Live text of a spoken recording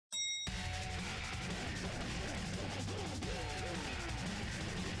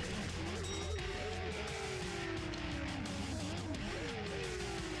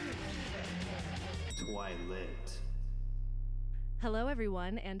Twilit. Hello,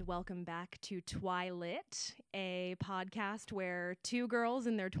 everyone, and welcome back to Twilit, a podcast where two girls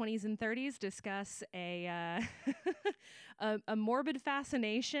in their 20s and 30s discuss a morbid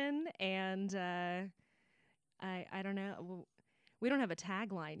fascination and I don't know. We don't have a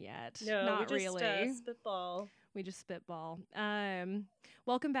tagline yet. No, Not we just really. spitball. We just spitball.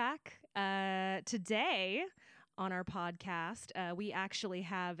 Welcome back. Today on our podcast, we actually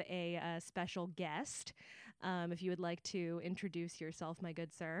have a special guest. If you would like to introduce yourself, my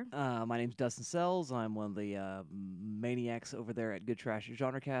good sir. My name's Dustin Sells. I'm one of the maniacs over there at Good Trash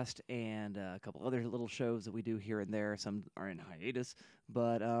Genrecast and a couple other little shows that we do here and there. Some are in hiatus,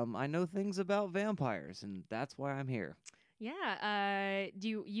 but I know things about vampires, and that's why I'm here. Yeah,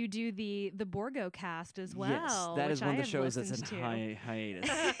 you do the Borgo cast as well. Yes, that is which one I of the have shows that's in listened to. hiatus.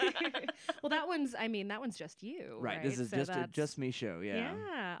 Well, that one's just you, right? This is So just a that's- just me show. Yeah.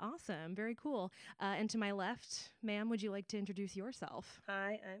 Yeah, awesome, very cool. And to my left, ma'am, would you like to introduce yourself?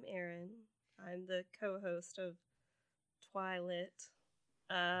 Hi, I'm Erin. I'm the co-host of Twilit,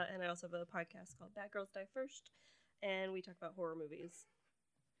 and I also have a podcast called Bad Girls Die First, and we talk about horror movies.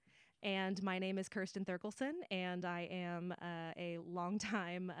 And my name is Kirsten Thurkelson, and I am a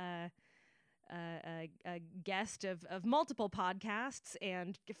longtime a guest of multiple podcasts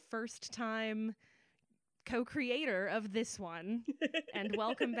and first time co-creator of this one. And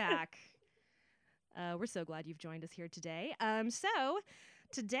welcome back. We're so glad you've joined us here today. So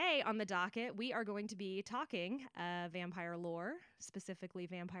today on the docket, we are going to be talking vampire lore, specifically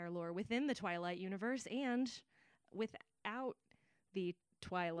vampire lore within the Twilight universe and without the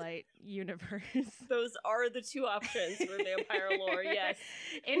Twilight universe. Those are the two options for vampire lore, yes.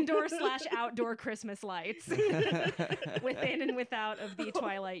 Indoor/outdoor Christmas lights within and without of the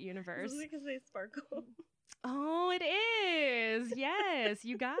Twilight universe. Just because they sparkle. Oh, it is. Yes,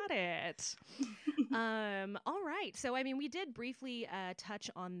 you got it. All right. So, I mean, we did briefly touch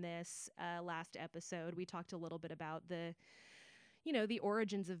on this last episode. We talked a little bit about the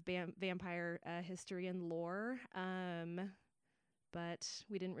origins of vampire history and lore. But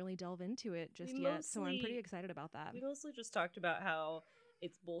we didn't really delve into it just yet. So I'm pretty excited about that. We mostly just talked about how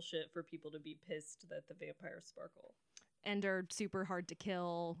it's bullshit for people to be pissed that the vampires sparkle. And are super hard to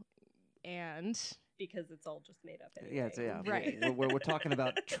kill and... Because it's all just made up anyway. Yeah, Right. We're talking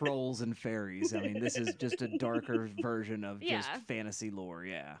about trolls and fairies. I mean, this is just a darker version of just fantasy lore.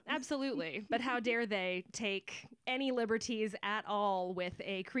 Yeah, absolutely. But how dare they take any liberties at all with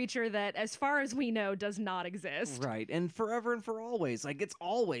a creature that, as far as we know, does not exist? Right, and forever and for always. Like, it's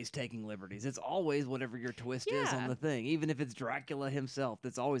always taking liberties. It's always whatever your twist is on the thing. Even if it's Dracula himself,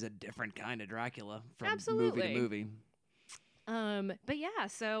 that's always a different kind of Dracula from movie to movie. But yeah,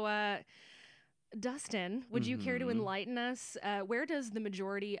 so. Dustin, would you care to enlighten us? Where does the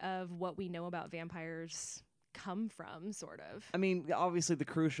majority of what we know about vampires come from, sort of? I mean, obviously the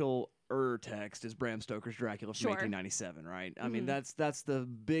crucial text is Bram Stoker's Dracula from 1897, right? I mean, that's the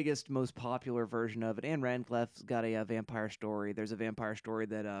biggest, most popular version of it. Anne Radcliffe's got a vampire story. There's a vampire story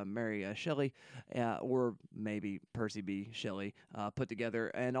that Mary Shelley, or maybe Percy B. Shelley, put together.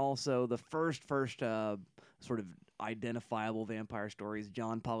 And also the first sort of identifiable vampire stories,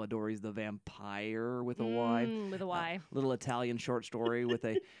 John Polidori's The Vampire with a Y. With a Y. Little Italian short story with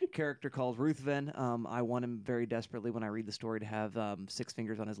a character called Ruthven. I want him very desperately when I read the story to have 6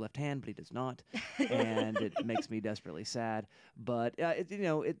 fingers on his left hand, but he does not, and it makes me desperately sad. But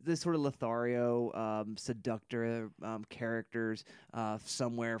this sort of Lothario seductor characters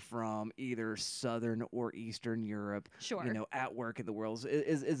somewhere from either southern or eastern Europe, at work in the world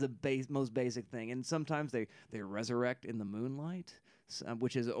is the most basic thing. And sometimes they resurrect in the moonlight,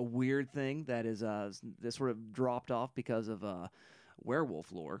 which is a weird thing that is this sort of dropped off because of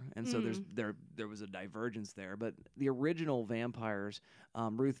werewolf lore, and so there was a divergence there. But the original vampires,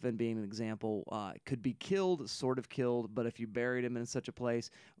 Ruthven being an example, could be sort of killed, but if you buried him in such a place,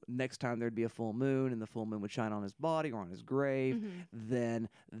 next time there'd be a full moon and the full moon would shine on his body or on his grave, then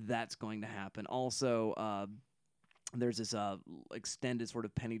that's going to happen. Also, there's this extended sort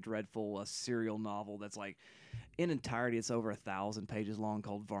of Penny Dreadful serial novel that's like in entirety it's over 1,000 pages long,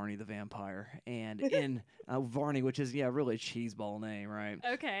 called Varney the Vampire, and in Varney, which is really a cheeseball name, right?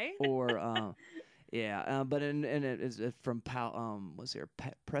 Okay. Or but in it is from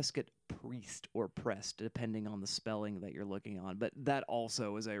Prescott Priest or Prest, depending on the spelling that you're looking on. But that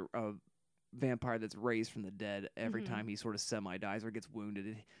also is a vampire that's raised from the dead every time he sort of semi-dies or gets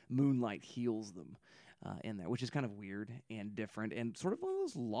wounded. Moonlight heals them in there, which is kind of weird and different and sort of one of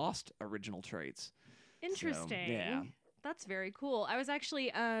those lost original traits. Interesting. So, yeah. That's very cool. I was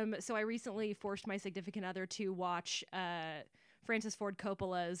actually, so I recently forced my significant other to watch Francis Ford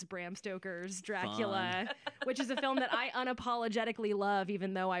Coppola's Bram Stoker's Dracula, which is a film that I unapologetically love,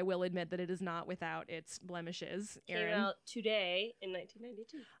 even though I will admit that it is not without its blemishes. Came Aaron. out today in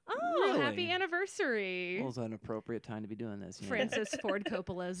 1992. Oh, Really? happy anniversary. Well, it's an appropriate time to be doing this. You know? Francis Ford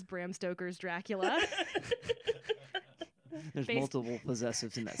Coppola's Bram Stoker's Dracula. There's multiple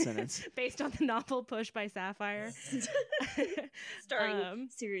possessives in that sentence. Based on the novel Push by Sapphire. Starring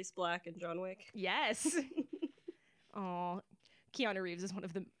Sirius Black and John Wick. Yes. Oh, Keanu Reeves is one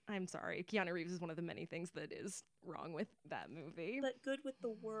of the... I'm sorry. Keanu Reeves is one of the many things that is wrong with that movie. But good with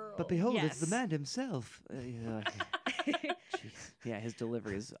the world. But behold, Yes. it's the man himself. Jeez. Yeah, his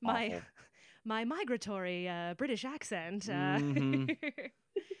delivery is awful. My migratory British accent. Mhm.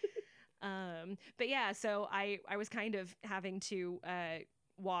 But yeah, so I was kind of having to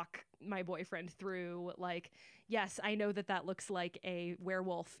walk my boyfriend through, like, yes, I know that looks like a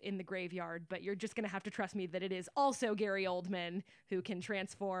werewolf in the graveyard, but you're just going to have to trust me that it is also Gary Oldman who can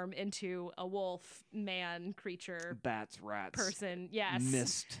transform into a wolf, man, creature, Bats, rats, person. Yes.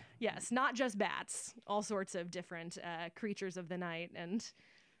 mist. Yes, not just bats, all sorts of different creatures of the night. And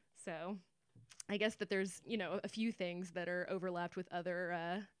so I guess that there's, a few things that are overlapped with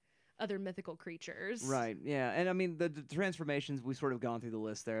other mythical creatures. Right, yeah. And I mean, the transformations, we've sort of gone through the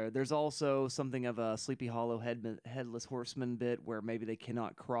list there. There's also something of a Sleepy Hollow headless horseman bit where maybe they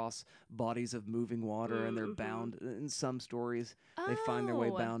cannot cross bodies of moving water and they're bound. In some stories, they find their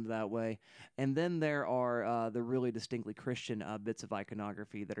way bound that way. And then there are the really distinctly Christian bits of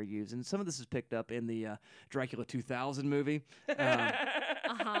iconography that are used. And some of this is picked up in the Dracula 2000 movie,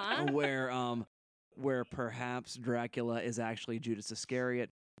 where perhaps Dracula is actually Judas Iscariot.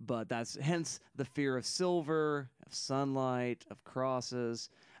 But that's hence the fear of silver, of sunlight, of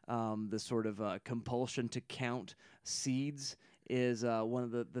crosses. The sort of compulsion to count seeds is one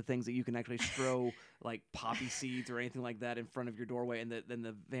of the things that you can actually throw like poppy seeds or anything like that in front of your doorway, and then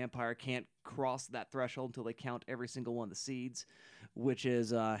the vampire can't cross that threshold until they count every single one of the seeds, which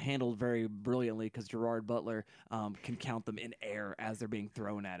is handled very brilliantly because Gerard Butler can count them in air as they're being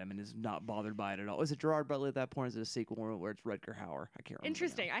thrown at him and is not bothered by it at all. Is it Gerard Butler at that point? Or is it a sequel where it's Rutger Hauer? I can't remember.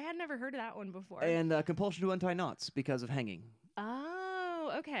 Interesting. I had never heard of that one before. And compulsion to untie knots because of hanging.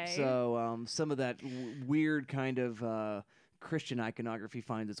 Oh, okay. So some of that weird kind of Christian iconography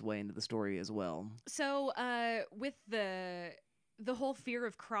finds its way into the story as well. So with the whole fear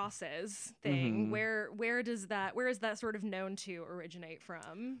of crosses thing, where is that sort of known to originate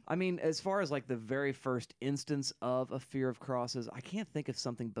from? I mean, as far as like the very first instance of a fear of crosses, I can't think of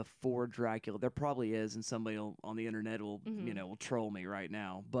something before Dracula. There probably is, and somebody on the internet will will troll me right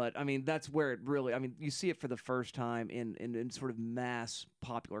now. But I mean, that's where it really. I mean, you see it for the first time in sort of mass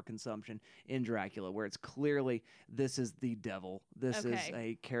popular consumption in Dracula, where it's clearly this is the devil. This is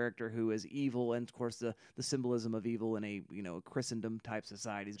a character who is evil, and of course the symbolism of evil in a Christendom type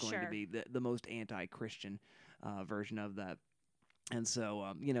society is going to be the most anti-Christian version of that. And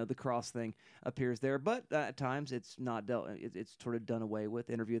so, the cross thing appears there, but at times it's not dealt. It's sort of done away with.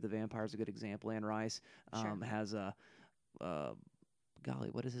 Interview with the Vampire is a good example. Anne Rice has a, golly,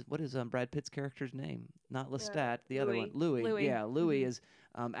 what is Brad Pitt's character's name? Not Lestat, the other one, Louis. Yeah, Louis is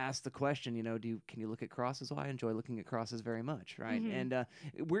asked the question. Can you look at crosses? Well, I enjoy looking at crosses very much, right? And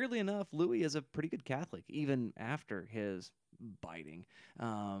weirdly enough, Louis is a pretty good Catholic, even after his biting.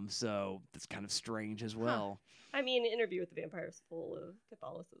 So that's kind of strange as well. I mean, Interview with the Vampire is full of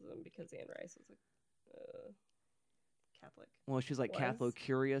Catholicism because Anne Rice was a Catholic. Well, she was like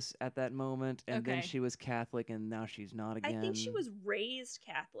Catholic-curious at that moment, and then she was Catholic, and now she's not again. I think she was raised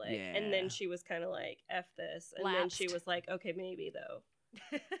Catholic, and then she was kind of like, F this, and then she was like, okay, maybe though.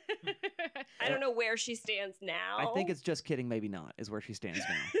 I don't know where she stands now. I think it's just kidding, maybe not, is where she stands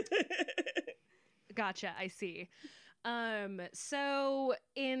now. Gotcha, I see. So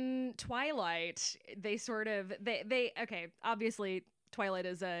in Twilight, they obviously Twilight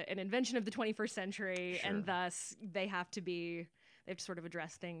is an invention of the 21st century, and thus they have to sort of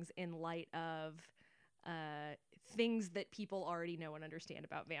address things in light of things that people already know and understand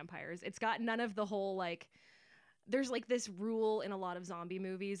about vampires. It's got none of the whole like, there's like this rule in a lot of zombie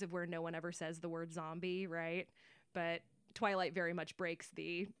movies of where no one ever says the word zombie, right? But Twilight very much breaks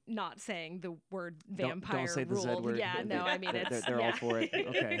the not saying the word vampire don't say rule. The Z word. Yeah, no, I mean they're all for it.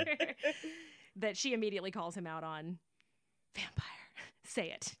 Okay. That she immediately calls him out on vampire.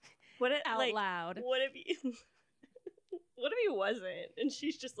 Say it out loud. What if he wasn't? And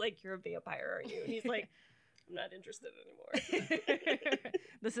she's just like, "You're a vampire, aren't you?" And he's like, "I'm not interested anymore."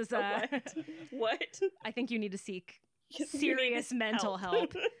 This is what? I think you need to seek serious mental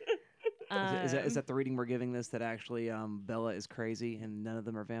help. Is that the reading we're giving this, that actually Bella is crazy and none of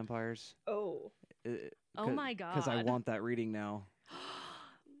them are vampires? Oh. Oh my god. Because I want that reading now.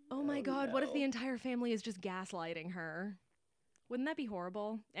 Oh my Oh, god, what if the no. entire family is just gaslighting her? Wouldn't that be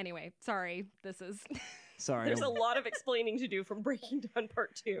horrible? Anyway, sorry. This is Sorry. There's a lot of explaining to do from Breaking Dawn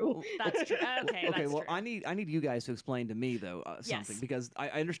Part 2. that's true. Okay, Okay, that's well, true. I need you guys to explain to me though something Yes. because I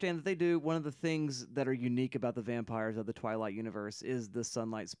understand that they do. One of the things that are unique about the vampires of the Twilight universe is the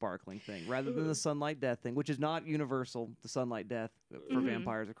sunlight sparkling thing, rather than the sunlight death thing, which is not universal. The sunlight death for Mhm.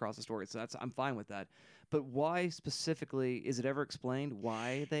 vampires across the story, so I'm fine with that. But why specifically is it ever explained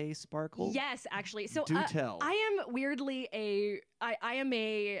why they sparkle? Yes, actually. So Do tell. I am weirdly I am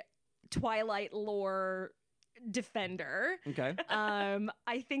a Twilight lore defender. Okay.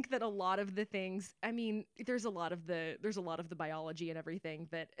 I think that a lot of the things, I mean, there's a lot of the biology and everything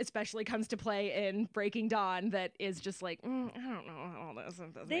that especially comes to play in Breaking Dawn that is just like, I don't know how all this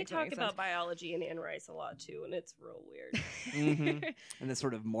doesn't They make talk any about sense. biology in Anne Rice a lot too, and it's real weird. Mhm. And this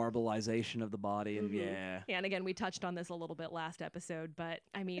sort of marbleization of the body, and Mhm. yeah. Yeah, and again, we touched on this a little bit last episode, but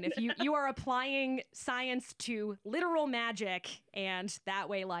I mean, if you are applying science to literal magic, and that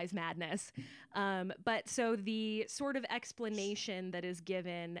way lies madness. But so the sort of explanation that is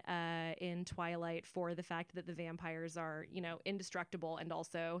given in Twilight for the fact that the vampires are, indestructible and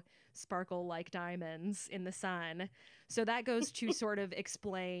also sparkle like diamonds in the sun. So that goes to sort of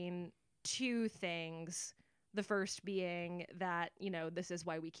explain two things. The first being that, this is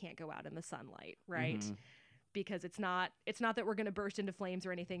why we can't go out in the sunlight, right? Mhm. Because it's not that we're going to burst into flames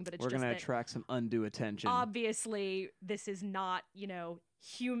or anything, but it's We're just gonna that attract some undue attention. obviously this is not,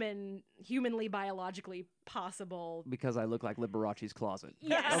 humanly biologically possible. Because I look like Liberace's closet.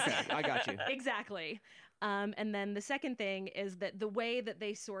 Yes. Okay, I got you. Exactly. And then the second thing is that the way that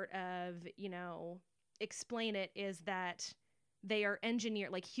they sort of, explain it is that they are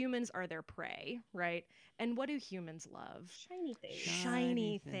engineered, like humans are their prey, right? And what do humans love? Shiny things.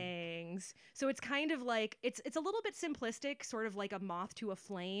 Shiny thing. things. So it's kind of like it's a little bit simplistic, sort of like a moth to a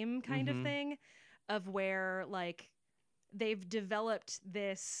flame kind of Mhm. thing, of where like they've developed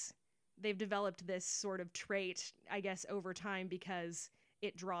this sort of trait, I guess, over time because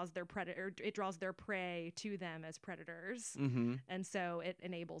it draws their prey to them as predators. Mm-hmm. And so it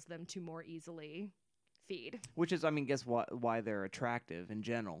enables them to more easily feed. Which is, I mean, guess why they're attractive in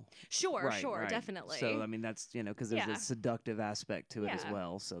general. Sure, Right, sure, right. definitely. So, I mean, that's, because there's Yeah. a seductive aspect to it as Yeah.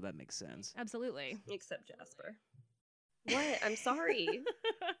 well. So that makes sense. Absolutely. Except Jasper. What? I'm sorry.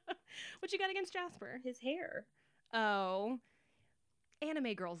 What you got against Jasper? His hair. Oh,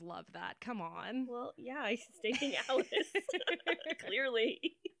 anime girls love that. Come on. Well, yeah, he's dating Alice. Clearly.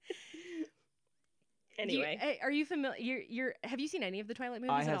 Anyway. Are you familiar? Have you seen any of the Twilight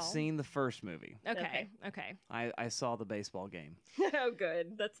movies I at have all? seen the first movie. Okay. I saw the baseball game. Oh,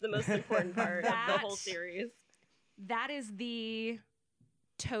 good. That's the most important part of the whole That- series. That is the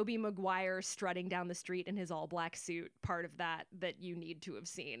Tobey Maguire strutting down the street in his all black suit part of that you need to have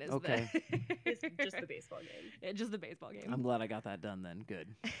seen. Is Okay. It's just the baseball game. Yeah, just the baseball game. I'm glad I got that done then.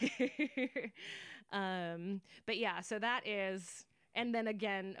 Good. But yeah, so that is, and then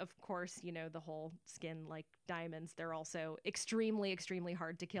again, of course, the whole skin like diamonds, they're also extremely, extremely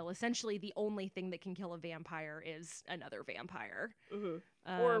hard to kill. Essentially, the only thing that can kill a vampire is another vampire. Mm-hmm.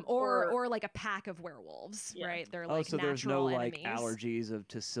 Or like a pack of werewolves, Yeah. right? They're like so there's no natural like enemies. allergies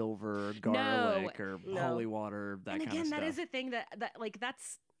to silver or garlic or No. holy water, that And kind again, of stuff. that is a thing that like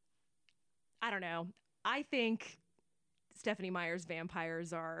that's, I don't know. I think Stephanie Meyer's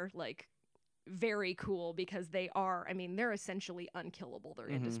vampires are like very cool because they're essentially unkillable. They're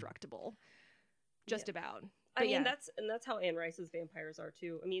Mhm. indestructible. Just about. I But mean, yeah. that's how Anne Rice's vampires are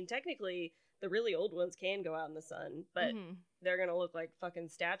too. I mean, technically, the really old ones can go out in the sun, but Mhm. they're gonna look like fucking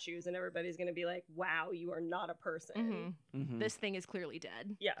statues, and everybody's gonna be like, "Wow, you are not a person." Mhm. Mhm. This thing is clearly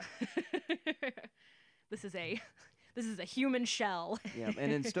dead. Yeah, This is a human shell. Yeah,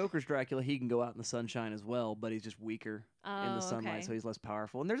 and in Stoker's Dracula, he can go out in the sunshine as well, but he's just weaker in Oh, the sunlight, okay. so he's less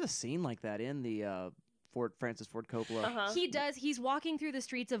powerful. And there's a scene like that in the Francis Ford Coppola. uh-huh. He does. He's walking through the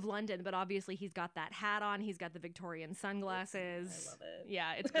streets of London, but obviously he's got that hat on. He's got the Victorian sunglasses. I love it.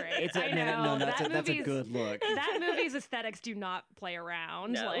 Yeah, it's great. It's a, I man, know. no, that's that a movie's, good look. That movie's aesthetics do not play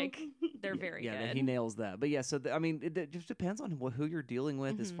around. No. Like they're very Yeah, good. he nails that. But yeah, so I mean, it just depends on who you're dealing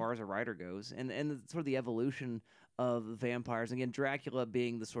with as Mhm. far as a writer goes, and sort of the evolution of vampires. Again, Dracula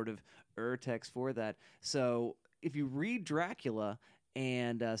being the sort of urtext for that. So if you read Dracula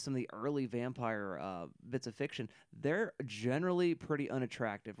and some of the early vampire bits of fiction, they're generally pretty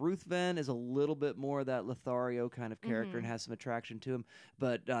unattractive. Ruthven is a little bit more that Lothario kind of character and has some attraction to him,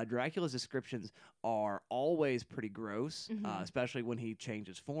 but Dracula's descriptions are always pretty gross, especially when he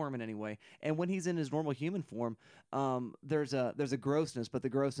changes form in any way. And when he's in his normal human form, there's a grossness, but the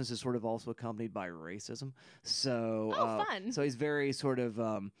grossness is sort of also accompanied by racism. So, fun. So he's very sort of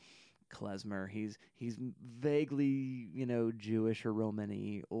klezmer. He's vaguely, Jewish or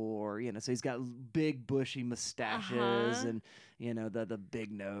Romany, or so he's got big bushy mustaches and the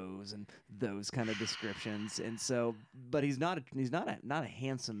big nose and those kind of descriptions. And so, but he's not a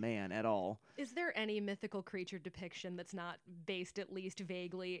handsome man at all. Is there any mythical creature depiction that's not based at least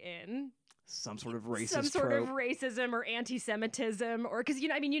vaguely in some sort of racist some sort trope. of racism or anti-Semitism, or because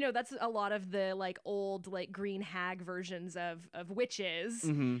that's a lot of the like old like green hag versions of witches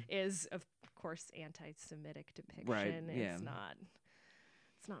is of course anti-Semitic depiction. Right, yeah.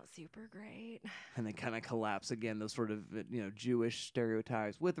 It's not super great. And they kind of collapse again those sort of Jewish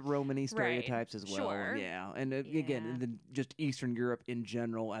stereotypes with Romany stereotypes as well. Sure. Yeah, and again, and then just Eastern Europe in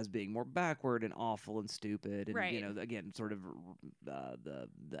general as being more backward and awful and stupid, and again, sort of the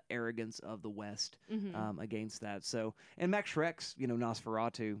arrogance of the West against that. So, and Max Schreck's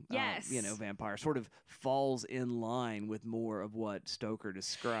Nosferatu, vampire sort of falls in line with more of what Stoker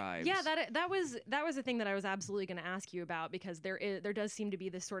describes. Yeah, that was the thing that I was absolutely going to ask you about, because there does seem to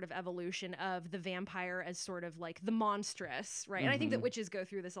be this sort of evolution of the vampire as sort of like the monstrous, right? And I think that witches go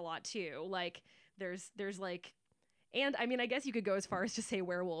through this a lot too. Like there's like, and I mean, I guess you could go as far as to say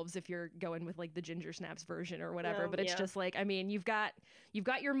werewolves if you're going with like the Ginger Snaps version or whatever, but it's just like, I mean, you've got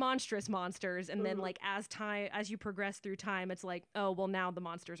your monstrous monsters, and then like as you progress through time, it's like, oh, well, now the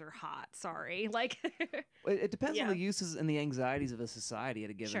monsters are hot. Sorry. Like it depends on the uses and the anxieties of a society at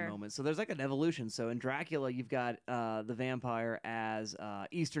a given moment. So there's like an evolution. So in Dracula, you've got the vampire as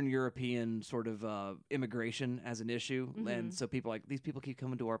Eastern European sort of immigration as an issue. And so these people keep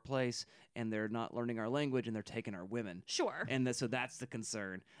coming to our place and they're not learning our language and they're taking our women. Sure. And so that's the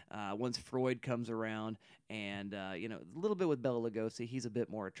concern. Once Freud comes around, and a little bit with Bela Lugosi, he's a bit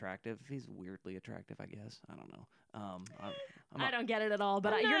more attractive. He's weirdly attractive, I guess. I don't know. I don't get it at all.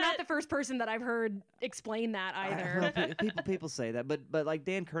 But you're not the first person that I've heard explain that either. People say that, but like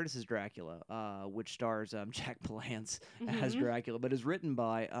Dan Curtis's Dracula, which stars Jack Palance as Dracula, but is written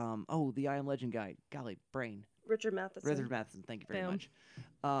by the I Am Legend guy. Golly, brain. Richard Matheson. Thank you very much.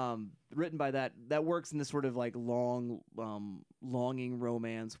 Written by that works in this sort of like longing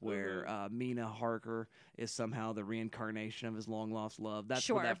romance where Mina Harker is somehow the reincarnation of his long lost love. That's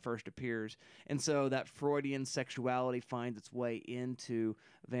where that first appears, and so that Freudian sexuality finds its way into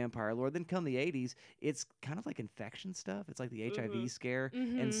vampire lore. Then come the 80s, it's kind of like infection stuff. It's like the HIV scare,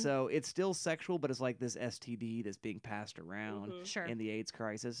 and so it's still sexual, but it's like this STD that's being passed around in the AIDS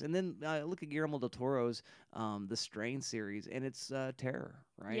crisis. And then look at Guillermo del Toro's the Strain series, and it's terror,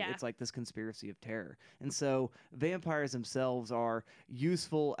 right? Yeah. It's like this conspiracy of terror. And so vampires themselves are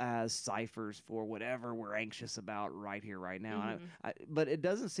useful as ciphers for whatever we're anxious about right here, right now. But it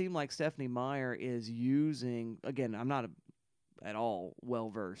doesn't seem like Stephenie Meyer is using, again, I'm not at all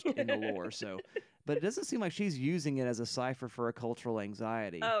well-versed in the lore, but it doesn't seem like she's using it as a cipher for a cultural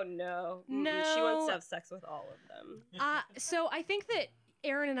anxiety. Oh, no. No. She wants to have sex with all of them. So I think that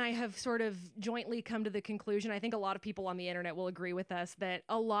Aaron and I have sort of jointly come to the conclusion, I think a lot of people on the internet will agree with us, that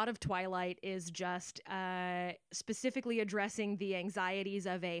a lot of Twilight is just specifically addressing the anxieties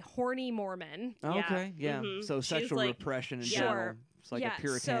of a horny Mormon. Okay, yeah. So sexual repression in general. It's like a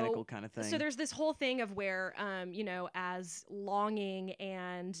puritanical kind of thing. So there's this whole thing of where, as longing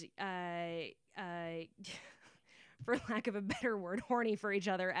and, for lack of a better word, horny for each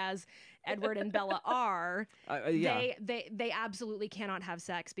other as Edward and Bella are, they absolutely cannot have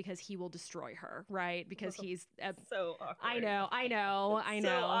sex because he will destroy her, right? Because he's so awkward. I know. So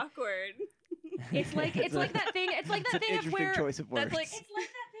awkward. It's like that thing. It's like that thing of where choice of words. That's like it's like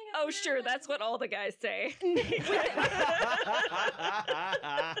that thing. Oh, sure, that's what all the guys say.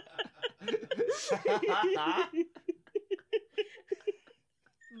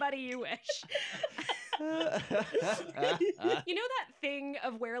 Buddy, you wish. You know that thing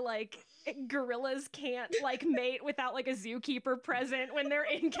of where like gorillas can't like mate without like a zookeeper present when they're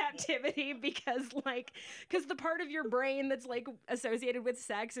in captivity because the part of your brain that's like associated with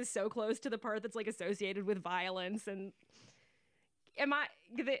sex is so close to the part that's like associated with violence. And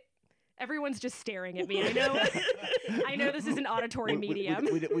everyone's just staring at me. I know this is an auditory medium.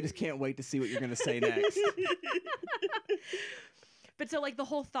 We just can't wait to see what you're going to say next. But so like the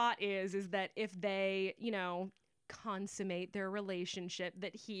whole thought is that if they, consummate their relationship,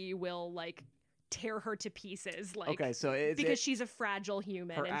 that he will like tear her to pieces. Like, Okay, so it's because she's a fragile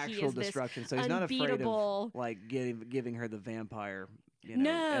human, her and he actual is this destruction. So he's not afraid unbeatable. of like giving her the vampire. You know,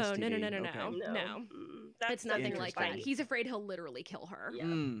 No, STD. no. Okay. No. That's It's nothing like that. Interesting. He's afraid he'll literally kill her. Yeah.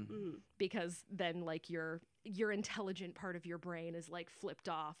 Mm. Because then like your intelligent part of your brain is like flipped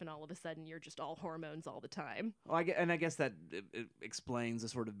off, and all of a sudden you're just all hormones all the time. Well, I guess that it explains the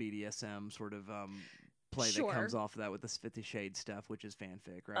sort of BDSM sort of play Sure. that comes off of that with this 50 Shades stuff, which is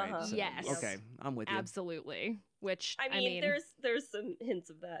fanfic, right? Uh-huh. So, Yes. Okay, I'm with you. Absolutely. Which I mean, there's some hints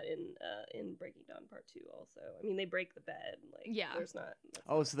of that in Breaking Dawn Part 2 also. I mean, they break the bed. Like, Yeah. There's not.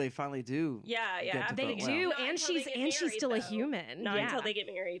 Oh, so they finally do. Yeah, get to they vote. do, Not and until she's they get married, still a though. human. Not yeah. until they get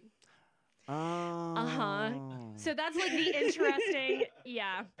married. Oh. Uh-huh. So that's like the interesting,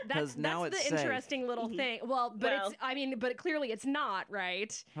 yeah. 'Cause now that's it's the safe. interesting little Mhm. thing. Well, but Well. it's, I mean, but clearly it's not,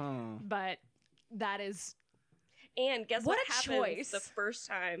 right? Huh. But that is, And guess What what, a happens choice. the first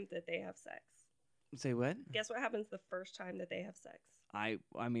time that they have sex? Say what? Guess what happens the first time that they have sex? I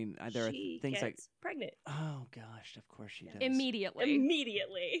mean, there are She things like, gets pregnant oh gosh, of course she does. immediately.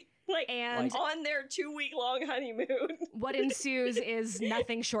 immediately. Like, And on their 2-week-long honeymoon. what ensues is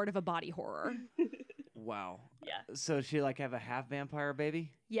nothing short of a body horror. Wow. Yeah. So she like have a half vampire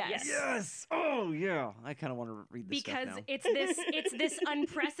baby? Yes. Yes. Oh yeah. I kind of want to read this Because stuff now. it's this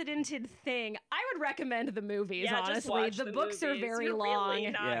unprecedented thing. I would recommend the movies, Yeah, just honestly. watch The books are movies. very You're long. Really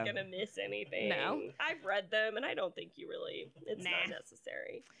not Yeah. gonna miss anything. No. I've read them, and I don't think it's Nah. not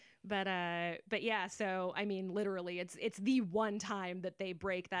necessary. But yeah, so I mean, literally, it's the one time that they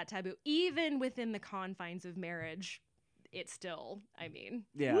break that taboo, even within the confines of marriage. It's still, I mean,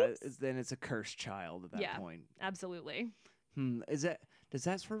 Yeah. Whoops. Then it's a cursed child at that Yeah. point. absolutely. Does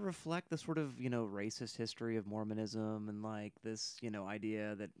that sort of reflect the sort of racist history of Mormonism and like this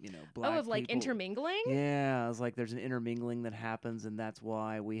idea that black of like people- intermingling. Yeah, it's like there's an intermingling that happens, and that's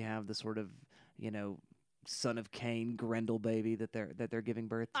why we have the sort of son of Cain Grendel baby that they're giving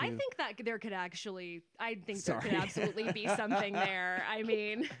birth to. I think that there could actually, I think Sorry. there could absolutely be something there. I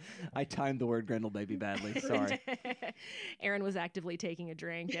mean, I timed the word Grendel baby badly. Sorry. Aaron was actively taking a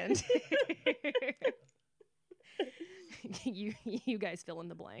drink, and you guys fill in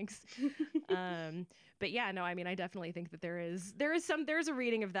the blanks. But yeah, no, I mean, I definitely think that there's a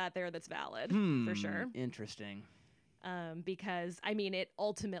reading of that there that's valid for sure. Interesting. Because I mean, it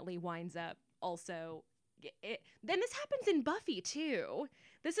ultimately winds up also. Then this happens in Buffy too.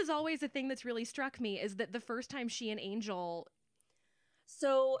 This is always a thing that's really struck me, is that the first time she and Angel.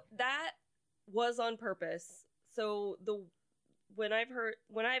 So that was on purpose. So when I've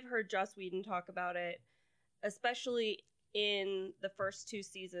heard Joss Whedon talk about it, especially in the first 2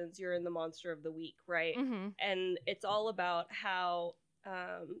 seasons, you're in the Monster of the Week, right? Mm-hmm. And it's all about how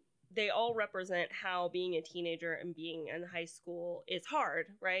they all represent how being a teenager and being in high school is hard,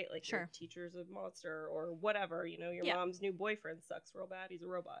 right? Like Sure. your teacher's a monster or whatever, your Yeah. mom's new boyfriend sucks real bad, he's a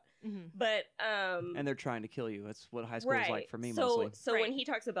robot. Mm-hmm. But And they're trying to kill you. That's what high school is like for me so, mostly. So Right. when he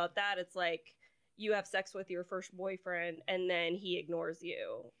talks about that, it's like you have sex with your first boyfriend and then he ignores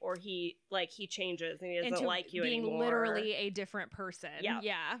you, or he changes and he doesn't Into like you being anymore. literally a different person. Yeah.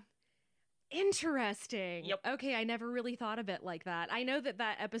 Yeah. Interesting. Yep. Okay, I never really thought of it like that. I know that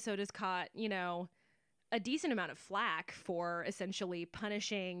episode has caught, a decent amount of flack for essentially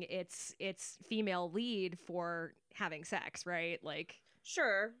punishing its female lead for having sex, right? Like,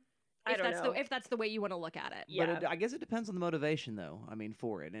 Sure. I if don't that's know. if that's the way you want to look at it. Yeah. But I guess it depends on the motivation, though. I mean,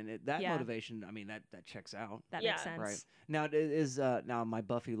 for it, and that Yeah. motivation, I mean, that checks out. That Yeah. makes sense. Right. Now it is now my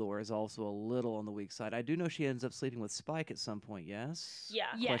Buffy lore is also a little on the weak side. I do know she ends up sleeping with Spike at some point. Yes. Yeah.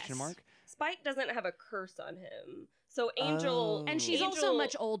 Question Yes. mark. Spike doesn't have a curse on him. So Angel Oh. And she's Angel, also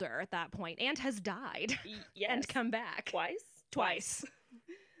much older at that point and has died yes, and come back. twice.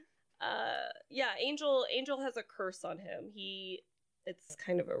 Yeah, Angel has a curse on him. It's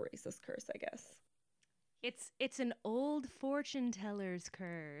kind of a racist curse, I guess. It's an old fortune teller's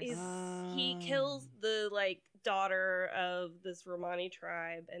curse. He kills the daughter of this Romani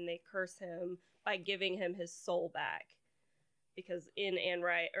tribe, and they curse him by giving him his soul back. Because in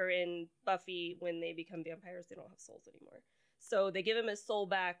in Buffy, when they become vampires, they don't have souls anymore. So they give him his soul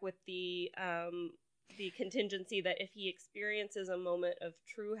back with the contingency that if he experiences a moment of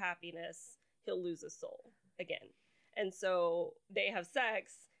true happiness, he'll lose his soul again. And so they have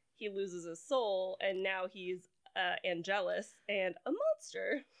sex, he loses his soul, and now he's Angelus and a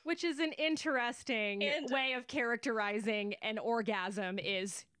monster. Which is an interesting And- way of characterizing an orgasm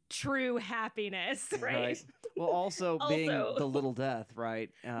is true happiness. Right. Well, also being Also- the little death, right?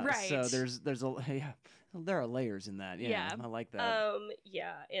 Right. So there's a yeah, there are layers in that. Yeah. I like that.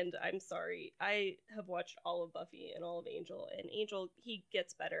 Yeah, and I'm sorry. I have watched all of Buffy and all of Angel, and Angel, he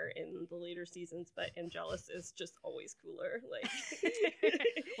gets better in the later seasons, but Angelus is just always cooler. Like,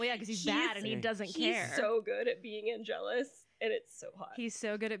 Well, yeah, because he's bad and he doesn't he's care. so good at being Angelus, and it's so hot. He's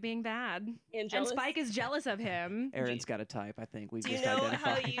so good at being bad. And Angelus. Spike is jealous of him. Aaron's got a type. I think we've Do you just know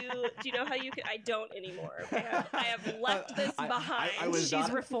identified. do you know how you can? I don't anymore. I have left this I behind. was She's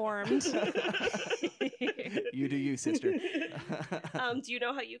not- reformed. You do you, sister. Do you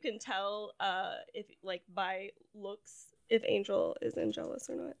know how you can tell if like by looks if Angel is Angelus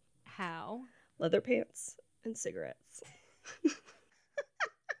or not? How? Leather pants and cigarettes.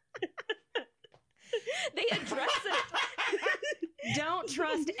 They address it. Don't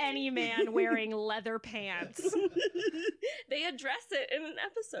trust any man wearing leather pants. They address it in an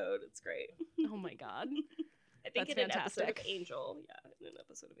episode. It's great. Oh my god. I think That's in an episode of fantastic. Angel. Yeah, in an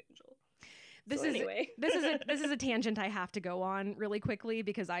episode of Angel. This So is anyway. this is a tangent I have to go on really quickly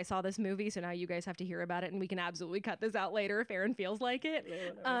because I saw this movie, so now you guys have to hear about it, and we can absolutely cut this out later if Aaron feels like it.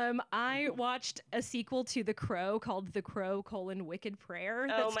 I watched a sequel to The Crow called The Crow: Wicked Prayer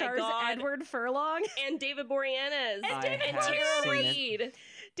that Oh my stars God. Edward Furlong. And David Boreanaz. I And have Tara seen it. Reid.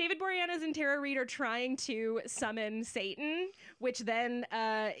 David Boreanaz and Tara Reid are trying to summon Satan, which then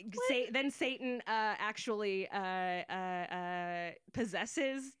Satan actually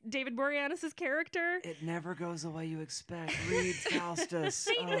possesses David Boreanaz's character. It never goes the way you expect. Read Faustus.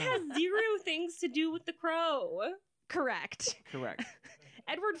 Satan Oh. has zero things to do with the crow. Correct. Correct.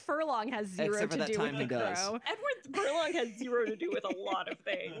 Edward Furlong has zero Except for to that do time with he the does. Crow. Edward Furlong has zero to do with a lot of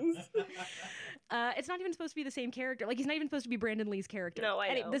things. It's not even supposed to be the same character. Like he's not even supposed to be Brandon Lee's character. No,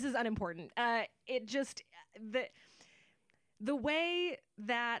 I know. This is unimportant. It just the way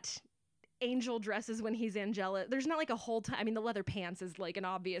that Angel dresses when he's Angela. There's not like a whole time. I mean, the leather pants is like an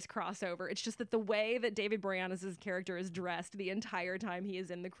obvious crossover. It's just that the way that David Boreanaz's character is dressed the entire time he is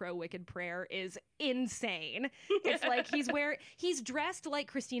in The Crow Wicked Prayer is insane. It's like he's dressed like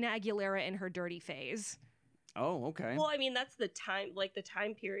Christina Aguilera in her dirty phase. Oh, okay. Well, I mean, that's the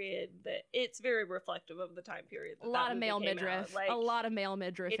time period that it's very reflective of the time period. A lot of male midriff. Like, a lot of male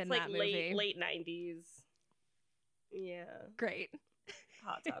midriff it's in like that movie. late 90s. Yeah, Great.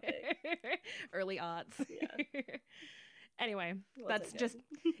 hot topic. Early aughts. Yeah. Anyway, Wasn't that's good. just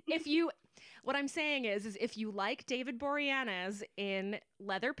what I'm saying is if you like David Boreanaz in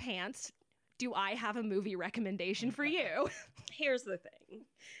leather pants, do I have a movie recommendation for you? Here's the thing.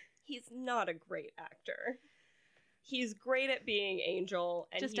 He's not a great actor. He's great at being Angel,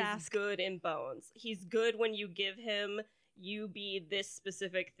 and Just he's ask. good in Bones. He's good when you give him you be this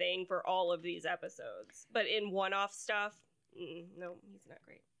specific thing for all of these episodes. But in one-off stuff, no, he's not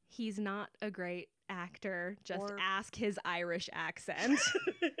great. He's not a great actor. Just Or- ask his Irish accent.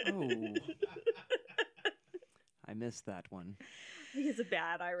 Oh. I missed that one. He has a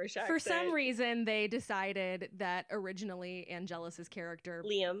bad Irish accent. For some reason, they decided that originally Angelus's character,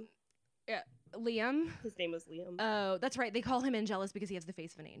 Liam. Liam. His name was Liam. Oh, that's right. They call him Angelus because he has the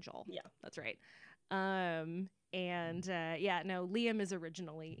face of an angel. Yeah. That's right. Liam is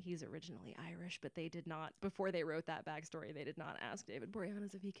he's originally Irish, but they did not, before they wrote that backstory, they did not ask David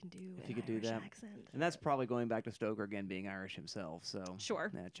Boreanaz if he can do If an he could do Irish that. accent. And that's probably going back to Stoker again being Irish himself. So Sure.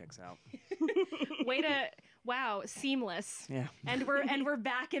 that checks out. Wow, seamless. Yeah. And we're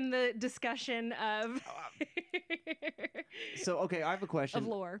back in the discussion of So okay, I have a question. of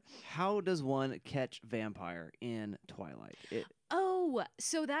lore. How does one catch vampire in Twilight? Oh,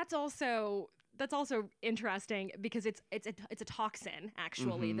 so that's also interesting because it's a toxin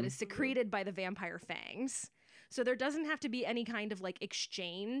actually that is secreted by the vampire fangs. So there doesn't have to be any kind of like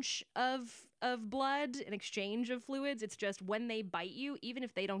exchange of blood, an exchange of fluids. It's just when they bite you, even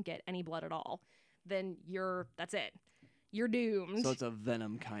if they don't get any blood at all, then that's it. You're doomed. So it's a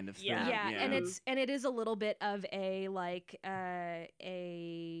venom kind of thing. Yeah. Yeah, and it is a little bit of a like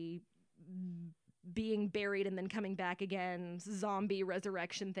a being buried and then coming back again zombie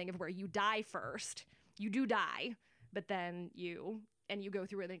resurrection thing of where you die first. You do die, but then you go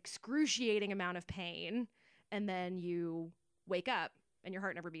through an excruciating amount of pain and then you wake up and your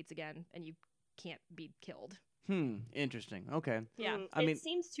heart never beats again and you can't be killed. Interesting. Okay. Yeah. I it mean-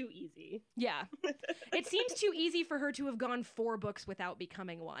 seems too easy. Yeah. It seems too easy for her to have gone 4 books without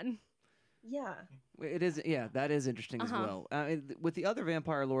becoming one. Yeah. It is, yeah, that is interesting as well. With the other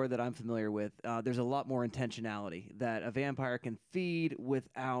vampire lore that I'm familiar with, there's a lot more intentionality that a vampire can feed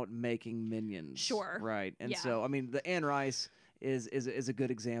without making minions. Sure. Right. And Yeah. so, I mean, the Anne Rice is a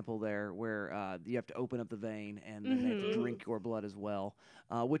good example there, where you have to open up the vein and then they have to drink your blood as well,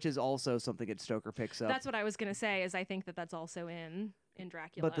 which is also something that Stoker picks up. That's what I was gonna say. Is I think that's also in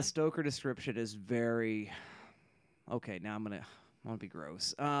Dracula. But the Stoker description is very okay. Now I'm gonna be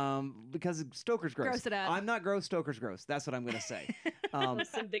gross, because Stoker's gross. Gross it up. I'm not gross. Stoker's gross. That's what I'm gonna say.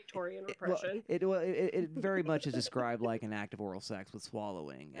 Some Victorian repression. It very much is described like an act of oral sex with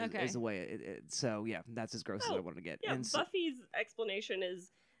swallowing. Okay. Is the way so yeah, that's as gross as I wanted to get. Yeah, And so- Buffy's explanation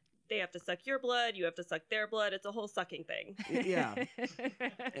is they have to suck your blood, you have to suck their blood. It's a whole sucking thing. yeah,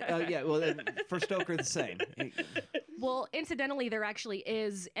 yeah. Well, for Stoker, the same. Well, incidentally, there actually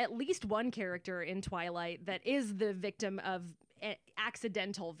is at least one character in Twilight that is the victim of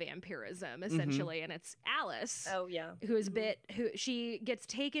accidental vampirism, essentially, and it's Alice. Oh yeah. Who is who she gets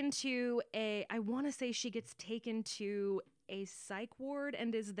taken to I want to say she gets taken to a psych ward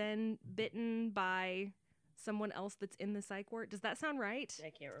and is then bitten by someone else that's in the psych ward. Does that sound right? I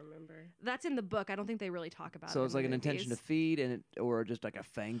can't remember. That's in the book. I don't think they really talk about it. So it's in like the an intention to movies. feed, or just like a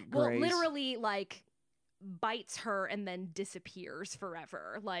fang Well, graze. literally, like bites her and then disappears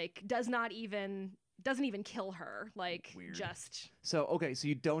forever. Like doesn't even kill her. Like Weird. just So okay, so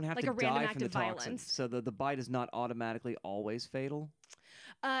you don't have Like to a random die act from the of toxin. violence. So the bite is not automatically always fatal.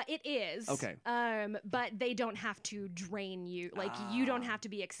 it is. Okay. But they don't have to drain you. Like you don't Ah. have to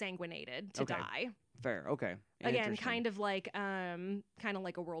be exsanguinated to Okay. die. Fair. Okay. Again, kind of like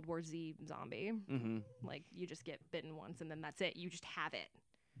a World War Z zombie. Mm-hmm. Like you just get bitten once and then that's it. You just have it.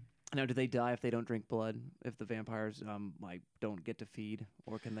 Now, do they die if they don't drink blood? If the vampires like don't get to feed,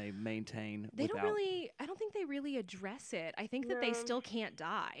 or can they maintain? They without? don't really. I don't think they really address it. I think that they No. still can't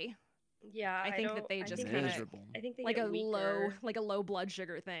die. Yeah, I think that don't- they I just think kinda- they- Miserable. I think they Like get a weaker. low blood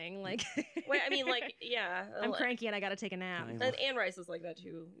sugar thing. Like Wait, I mean, like, yeah. I'm cranky and I gotta take a nap. Nice. And Anne Rice is like that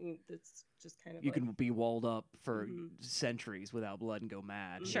too. It's just kind of. You like, can be walled up for Mhm. centuries without blood and go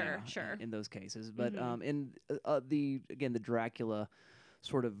mad. Sure, yeah, sure. In those cases, but Mhm. in the Dracula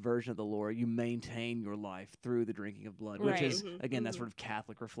sort of version of the lore, you maintain your life through the drinking of blood, which Right. is Mhm, again that mhm. sort of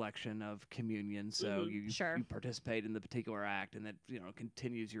Catholic reflection of communion. So Mhm. you Sure. you participate in the particular act, and that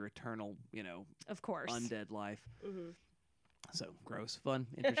continues your eternal Of course. undead life. Mhm. So gross, fun,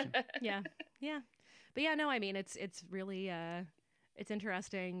 interesting. Yeah. Yeah. But yeah, no, I mean it's really it's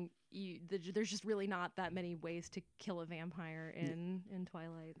interesting. There's just really not that many ways to kill a vampire in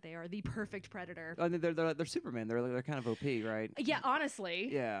Twilight. They are the perfect predator. I mean, they're Superman. They're kind of OP, right? Yeah, honestly.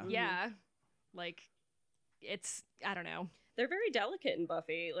 Yeah. Yeah. Like it's I don't know. They're very delicate in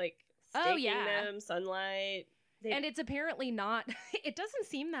Buffy. Like, Oh, staking yeah. them, sunlight. They, And it's apparently not it doesn't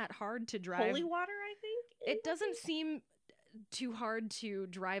seem that hard to drive. holy water, I think. in It doesn't Buffy? seem too hard to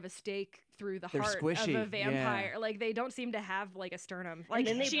drive a stake through the They're heart squishy, of a vampire. yeah. Like they don't seem to have like a sternum. Like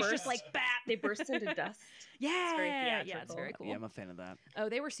then they she's just burst. like bat. They burst into dust. Yeah, very yeah, it's theatrical. very cool. Yeah, I'm a fan of that. Oh,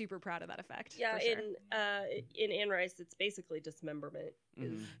 they were super proud of that effect. Yeah, for sure. in Anne Rice, it's basically dismemberment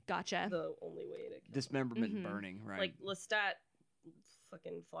is Mhm. Gotcha. the only way to kill them. Dismemberment and Mhm. burning, right? Like Lestat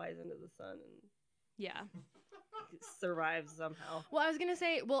fucking flies into the sun and Yeah. survives somehow. Well, I was gonna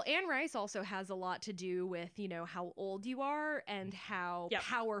say, Anne Rice also has a lot to do with how old you are and how Yep.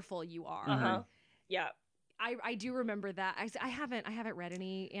 powerful you are. Mhm. Uh-huh. Yeah. I do remember that. I haven't read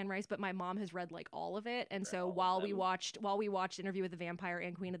any Anne Rice, but my mom has read like all of it. And so all of while we them. watched Interview with the Vampire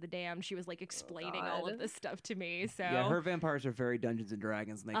and Queen of the Damned, she was like explaining all of God. this stuff to me. So Yeah, her vampires are very Dungeons and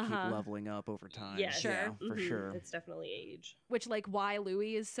Dragons, and they Uh-huh. keep leveling up over time. Yes. Sure. Yeah, for Mhm. sure. It's definitely age. which like why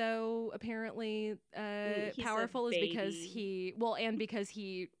Louis is so apparently He's a powerful is because baby. because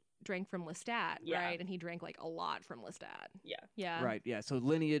he drank from Lestat, Yeah. right? And he drank like a lot from Lestat. Yeah. Yeah. Right, yeah. So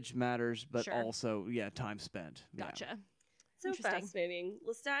lineage matters, but Sure. also, time spent. Yeah. Gotcha. So Interesting. fascinating.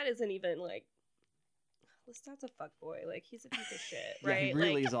 Lestat isn't even like Lestat's a fuckboy. Like he's a piece of shit, Yeah, right? he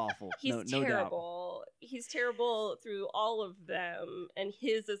really like, is awful. He's no doubt. terrible. He's terrible through all of them, and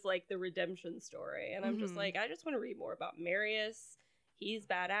his is like the redemption story. And I'm just Mhm. like, I just want to read more about Marius. He's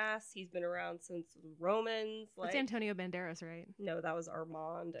badass. He's been around since Romans. Like, It's Antonio Banderas, right? no, that was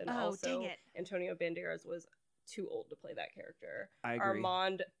Armand, and Oh, also dang it. Antonio Banderas was too old to play that character. I agree.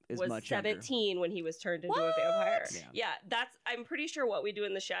 Armand Is was much younger. 17 when he was turned into a What? vampire. Yeah. Yeah, that's. I'm pretty sure What We Do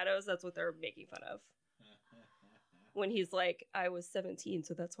in the Shadows. That's what they're making fun of. When he's like, I was 17,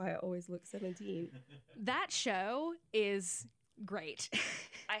 so that's why I always look 17. That show is great.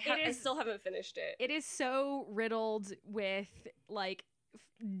 I is- still haven't finished it. It is so riddled with like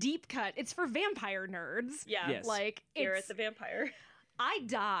deep cut. It's for vampire nerds. Yeah, Yes. Like Garrett it's the vampire. I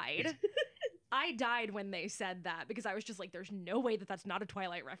died. I died when they said that because I was just like, there's no way that that's not a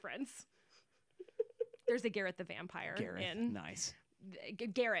Twilight reference. There's a Garrett the vampire Gareth, in nice.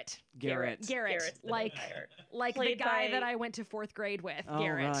 Garrett. Garrett. Garrett's the like vampire. like the Played guy by- that I went to 4th grade with. Oh,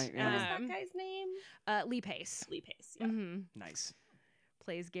 Garrett. right, yeah. What is that guy's name? Lee Pace. Lee Pace. Yeah. Nice.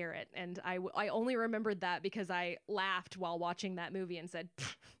 Plays Garrett, and I only remembered that because I laughed while watching that movie and said,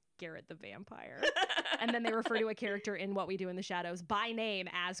 Garrett the vampire. And then they refer to a character in What We Do in the Shadows by name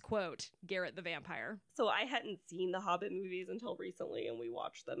as, quote, Garrett the vampire. So I hadn't seen the Hobbit movies until recently, and we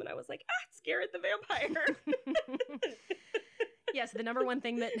watched them, and I was like, it's Garrett the vampire. Yes, the number one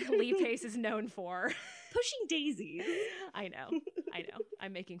thing that Lee Pace is known for. Pushing daisies. I know.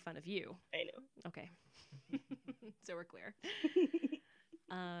 I'm making fun of you. I know. Okay. So we're clear.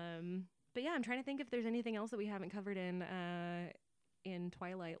 But yeah, I'm trying to think if there's anything else that we haven't covered in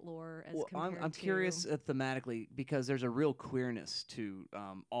Twilight lore as compared I'm to... curious thematically because there's a real queerness to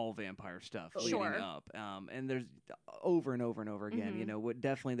all vampire stuff Sure. leading up, and there's over and over and over again. You know,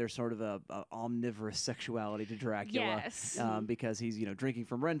 definitely there's sort of a omnivorous sexuality to Dracula. Yes. Because he's drinking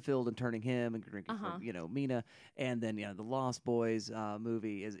from Renfield and turning him, and drinking from Mina, and then the Lost Boys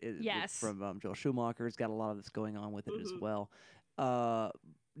movie is Yes. from Joel Schumacher's got a lot of this going on with it as well.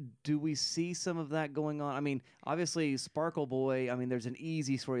 Do we see some of that going on? I mean, obviously, Sparkle Boy, I mean, there's an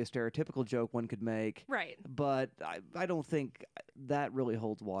easy sort of stereotypical joke one could make. Right. But I don't think that really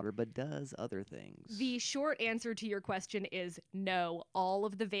holds water, but does other things. The short answer to your question is no. All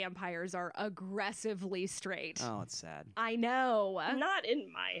of the vampires are aggressively straight. Oh, it's sad. I know. Not in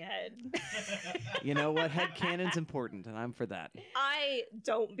my head. You know what? Headcanon's important, and I'm for that. I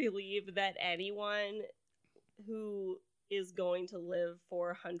don't believe that anyone who is going to live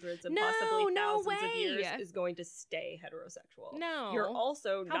for hundreds and possibly thousands of years is going to stay heterosexual. No. You're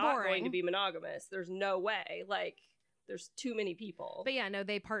also How not boring. going to be monogamous. There's no way. Like, there's too many people. But yeah, no,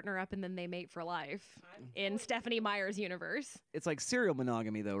 they partner up and then they mate for life in Stephanie Meyer's universe. It's like serial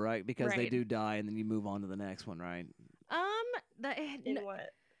monogamy, though, right? Because they Right. do die, and then you move on to the next one, right? In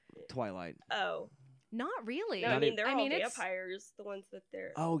what? Twilight. Oh. Not really. No, Not I mean, e- they're I all mean, it's- vampires, the ones that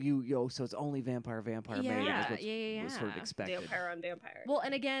they're... Oh, so it's only vampire mating is Yeah, what's, yeah. was sort of expected. Vampire on vampire. Well,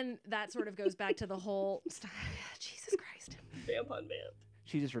 and again, that sort of goes back to the whole... Jesus Christ. Vamp on vamp.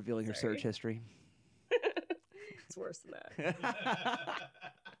 She's just revealing her Sorry. search history. It's worse than that.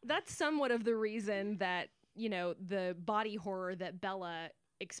 That's somewhat of the reason that, the body horror that Bella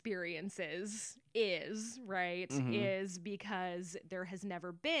experiences is, right? Is because there has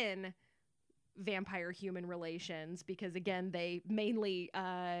never been vampire-human relations, because again, they mainly,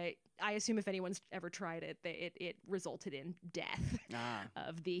 I assume if anyone's ever tried it, it resulted in death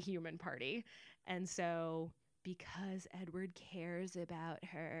of the human party. And so because Edward cares about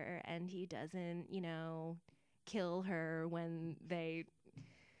her and he doesn't, kill her when they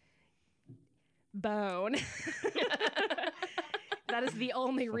bone. That is the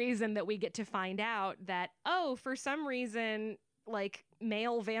only reason that we get to find out that, for some reason, like,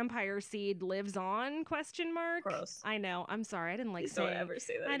 male vampire seed lives on, ? Gross. I know. I'm sorry. I didn't like Please saying don't ever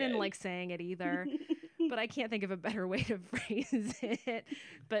say that I didn't again. like saying it either. But I can't think of a better way to phrase it.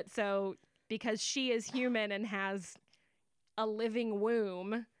 But so because she is human and has a living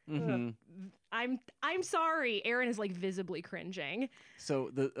womb, I'm sorry. Aaron is like visibly cringing.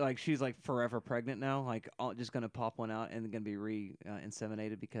 So she's like forever pregnant now, like just gonna pop one out and gonna be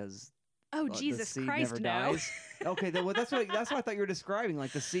inseminated because Oh, the Jesus seed Christ, never no. dies. Okay, that's what I thought you were describing.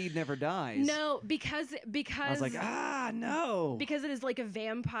 Like the seed never dies. No, because I was like, no. Because it is like a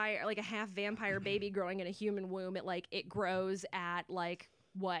vampire, like a half vampire baby growing in a human womb. It grows at like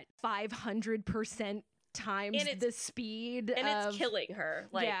what 500% times the speed, and of, it's killing her.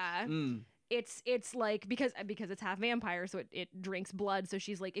 Like, yeah. It's like because it's half vampire, so it drinks blood, so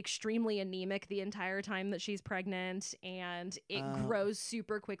she's like extremely anemic the entire time that she's pregnant, and it grows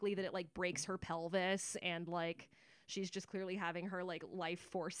super quickly that it like breaks her pelvis, and like she's just clearly having her like life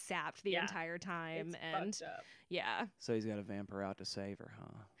force sapped the entire time, it's fucked up. Yeah. So he's got to vamp her out to save her,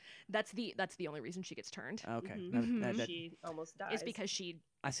 huh? That's the only reason she gets turned. Okay, She almost dies. It's because she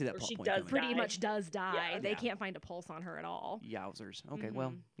I see that or plot she point does coming. pretty die. much does die. Yeah. They Yeah. can't find a pulse on her at all. Yowzers. Okay,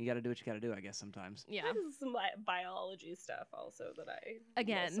 well, you got to do what you got to do, I guess. Sometimes. Yeah. This is some biology stuff also that I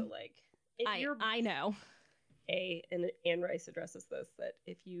Again, also like. If you're I know. and Anne Rice addresses this, that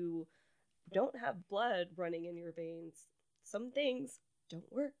if you don't have blood running in your veins, some things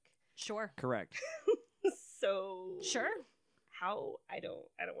don't work. Sure. Correct. So Sure. how I don't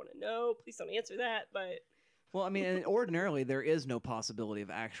want to know. Please don't answer that. But Well, I mean, and ordinarily there is no possibility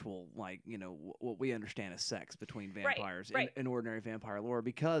of actual, what we understand as sex between vampires right. in ordinary vampire lore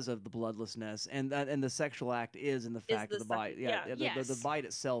because of the bloodlessness, and the sexual act is in the fact the of the bite. second- yeah. The Yes. bite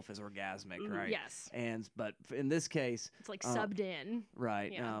itself is orgasmic, right? Yes. But in this case, It's like subbed in.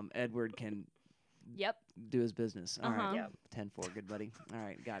 right? Yeah. Edward can Yep. do his business. All Uh-huh. right. Yep. 10-4, good buddy. All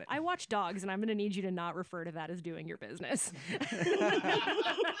right, got it. I watch dogs, and I'm going to need you to not refer to that as doing your business.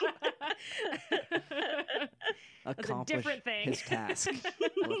 Accomplish different thing. his task.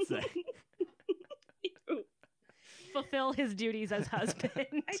 Let's say. Fulfill his duties as husband.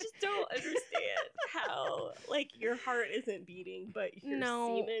 I just don't understand how, like, your heart isn't beating, but your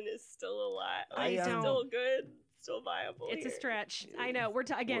No. semen is still alive. I Like, don't. still good, still viable. It's a here. stretch. I know. We're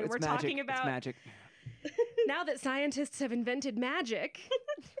Well, again. it's We're magic. talking It's about magic. now that scientists have invented magic,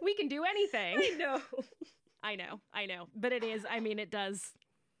 we can do anything. I know. I know. But it is. I mean, it does.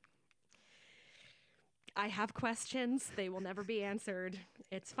 I have questions. They will never be answered.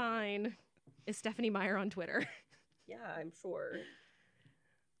 It's fine. Is Stephanie Meyer on Twitter? Yeah, I'm sure.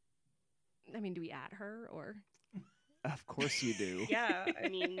 I mean, do we at her or Of course you do. Yeah, I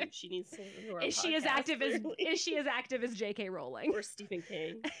mean, she needs to listen to our is she as podcast, active as clearly. is she as active as J.K. Rowling? Or Stephen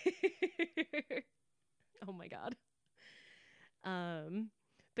King. Oh my god.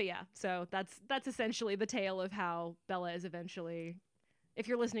 But yeah, so that's essentially the tale of how Bella is eventually. If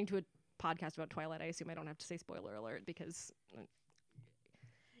you're listening to a podcast about Twilight, I assume I don't have to say spoiler alert because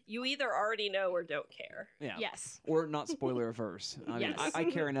You either already know or don't care. Yeah. yes, Or not spoiler averse. I mean, Yes. I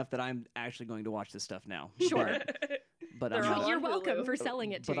care enough that I'm actually going to watch this stuff now. Sure. But They're I'm all not, you're on welcome Hulu. for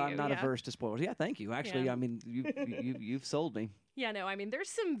selling it to but you. I'm not yeah. averse to spoilers. Yeah, thank you. Actually, Yeah. I mean, you've sold me. Yeah, no, I mean, there's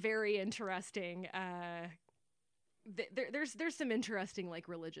some very interesting. There's some interesting like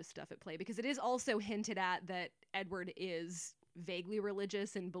religious stuff at play because it is also hinted at that Edward is vaguely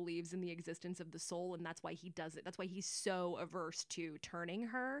religious and believes in the existence of the soul, and that's why he does it. That's why he's so averse to turning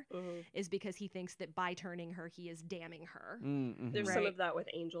her, Mhm. is because he thinks that by turning her, he is damning her. Mm-hmm. There's Right. some of that with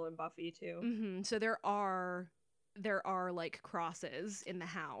Angel and Buffy, too. So there are like crosses in the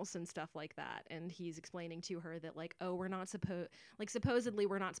house and stuff like that, and he's explaining to her that like, oh, we're not supposedly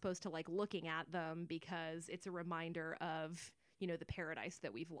we're not supposed to like looking at them because it's a reminder of, you know, the paradise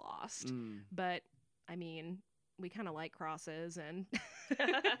that we've lost. Mm. But I mean, we kind of like crosses, and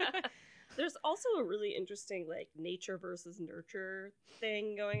There's also a really interesting like nature versus nurture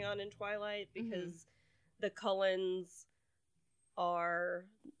thing going on in Twilight because the Cullens are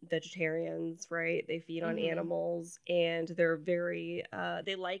vegetarians, right? They feed on Mhm. animals and they're very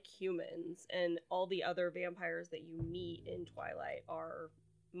they like humans, and all the other vampires that you meet in Twilight are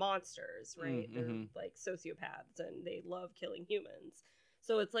monsters, right? Mm, They're mhm. like sociopaths and they love killing humans.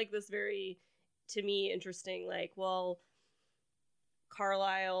 So it's like this very, to me, interesting, like, well,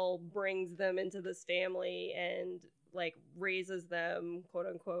 Carlisle brings them into this family and like raises them, quote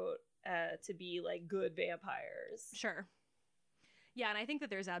unquote, to be like good vampires. sure, yeah, and I think that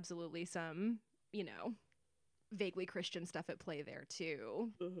there's absolutely some, you know, vaguely Christian stuff at play there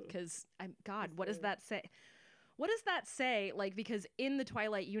too. Mhm. Because I'm God, what does Absolutely. that say? What does that say? Like, because in the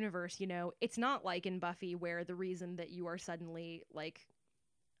Twilight universe, you know, it's not like in Buffy where the reason that you are suddenly like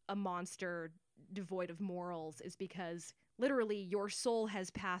a monster devoid of morals is because literally your soul has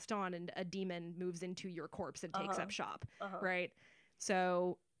passed on and a demon moves into your corpse and takes Uh-huh. up shop, Uh-huh. right?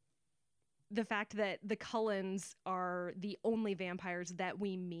 So the fact that the Cullens are the only vampires that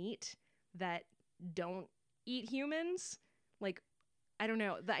we meet that don't eat humans, like, I don't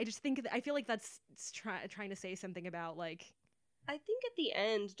know. I just think I feel like that's trying to say something about like I think at the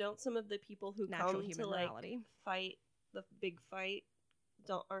end, don't some of the people who natural come human to like morality. fight the big fight,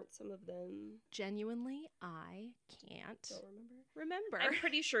 aren't some of them? Genuinely, I can't Don't remember. remember. I'm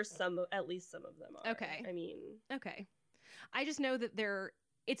pretty sure at least some of them are. Okay. I mean, Okay. I just know that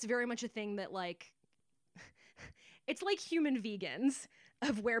it's very much a thing that like it's like human vegans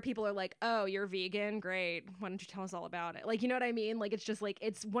of where people are like, "Oh, you're vegan? Great. Why don't you tell us all about it?" Like, you know what I mean? Like it's just like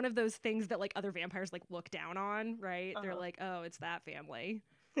it's one of those things that like other vampires like look down on, right? They're Uh-huh. like, "Oh, it's that family."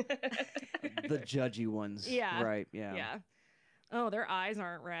 The judgy ones. Yeah. Right. Yeah. Yeah. Oh, their eyes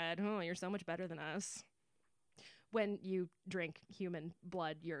aren't red. Oh, you're so much better than us. When you drink human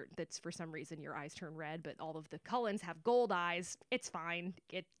blood, that's for some reason your eyes turn red, but all of the Cullens have gold eyes. It's fine.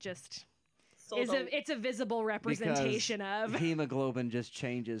 It just Sold on- it's a visible representation of Hemoglobin just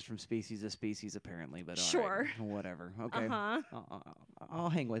changes from species to species, apparently. But all Sure. right, whatever. Okay. uh-huh I'll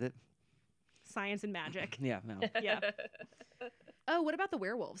hang with it. science and magic. Yeah. No. Yeah. Oh, what about the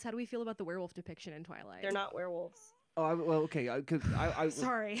werewolves? How do we feel about the werewolf depiction in Twilight? They're not werewolves. Oh, well, okay. I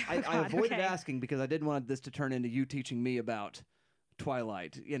Sorry. I Oh, God, avoided okay. asking because I didn't want this to turn into you teaching me about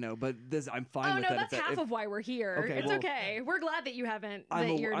Twilight, you know. But I'm fine Oh with no, that. that's half of why we're here. Okay, it's well, okay. We're glad that you haven't. I'm,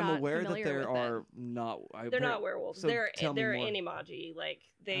 that you're I'm not aware that familiar there with are it. not. They're not werewolves. so they're tell me more. animagi. Like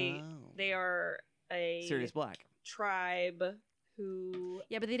they Oh. are a Sirius Black. tribe who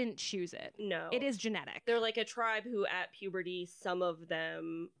Yeah, but they didn't choose it. no. It is genetic. They're like a tribe who at puberty some of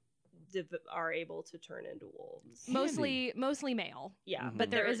them are able to turn into wolves. Mostly male. Yeah, Mhm.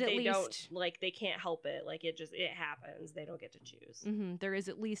 but There is at they don't least- like they can't help it. Like it happens. They don't get to choose. There is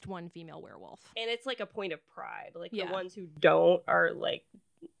at least one female werewolf. And it's like a point of pride. Like Yeah. the ones who don't are like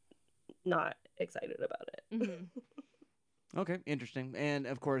not excited about it. Mhm. Okay, interesting. And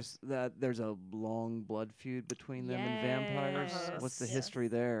of course, that there's a long blood feud between them and vampires. What's the Yes. history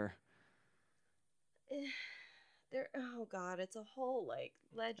there? Oh god, it's a whole like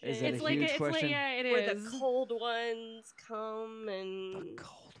legend. Is that It's a like huge it's question? like yeah, it is. where the cold ones come and The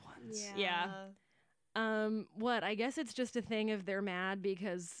cold ones. Yeah. What? I guess it's just a thing of they're mad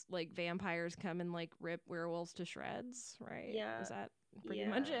because like vampires come and like rip werewolves to shreds, right? Yeah. Is that pretty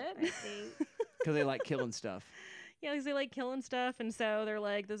much it? I think. Because they like killing stuff. Yeah, because they like killing stuff, and so they're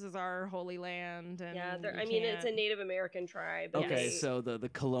like, "This is our holy land." And Yeah, you I mean it's a can't- Native American tribe. and Okay, they- so the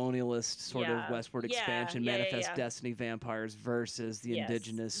colonialist sort Yeah. of westward Yeah, expansion, yeah, yeah, manifest yeah. destiny vampires versus the Yes.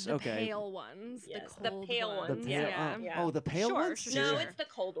 indigenous. the okay. pale ones, Yes, the the cold pale ones. The ones, pale, Yeah, yeah. Oh, the pale Sure, ones. sure. No, Sure. it's the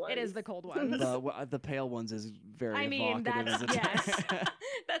cold ones. It is the cold ones. The pale ones is very I mean, evocative. that's- isn't it? yes.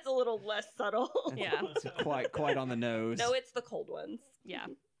 That's a little less subtle. Yeah. It's quite on the nose. No, it's the cold ones. Yeah.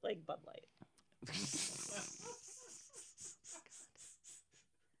 Like Bud Light.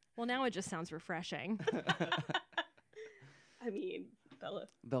 Well, now it just sounds refreshing. I mean, Bella.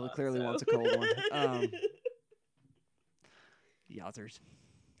 Bella thought clearly so. wants a cold one. Yowzers.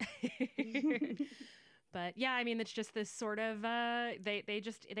 But yeah, I mean, it's just this sort of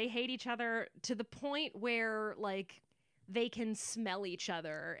they hate each other to the point where like they can smell each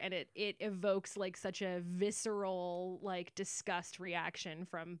other, and it evokes like such a visceral like disgust reaction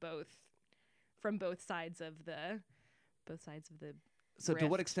from both sides of the So to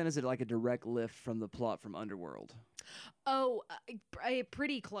what Rift. extent is it like a direct lift from the plot from Underworld? Oh,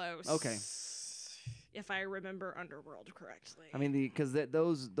 pretty close. Okay. If I remember Underworld correctly. I mean, because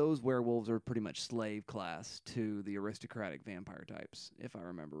those werewolves are pretty much slave class to the aristocratic vampire types, if I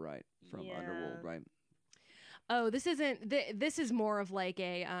remember right, from Yeah. Underworld, right? Oh, this isn't. This is more of like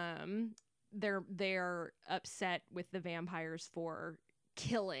a they're upset with the vampires for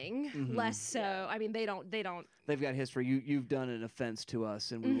killing, Mhm. less so. Yeah. I mean, they don't. They've got history. You've done an offense to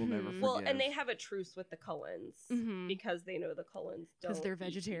us, and we will never Mhm. forgive. Well, and they have a truce with the Cullens Mhm. because they know the Cullens don't. 'Cause they're eat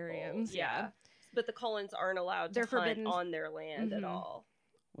people. vegetarians, yeah. But the Cullens aren't allowed They're to hunt forbidden- on their land at Mhm. all.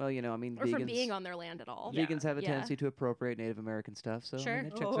 Well, I mean, Or vegans, from being on their land at all. Yeah. vegans have a Yeah. tendency to appropriate Native American stuff, so I Sure. mean,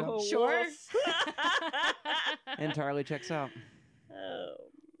 it checks Oh, out. Sure. wolf. Entirely checks out. Oh,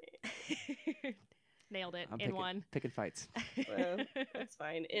 Nailed it I'm in one. picking fights. well, that's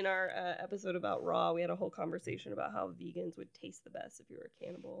fine. In our episode about Raw, we had a whole conversation about how vegans would taste the best if you were a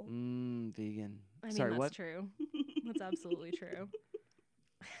cannibal. Vegan. I mean, Sorry, that's what? true. That's absolutely true.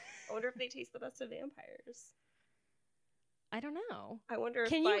 I wonder if they taste the best of vampires. I don't know. I wonder if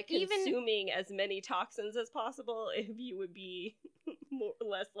Can by you even- consuming as many toxins as possible, if you would be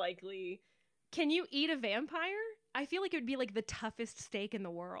less likely. Can you eat a vampire? I feel like it would be like the toughest steak in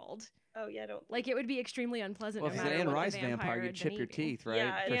the world. Oh yeah, I don't Like it would be extremely unpleasant. Well, no if it's an matter Anne what the Rice vampire, had you'd chip been your eating. teeth, right?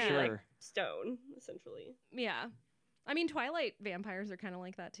 Yeah, For it'd be sure. like stone essentially. Yeah. I mean, Twilight vampires are kind of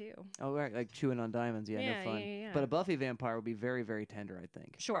like that too. Oh, right, like chewing on diamonds. Yeah, Yeah, no fun. yeah. But a Buffy vampire would be very, very tender, I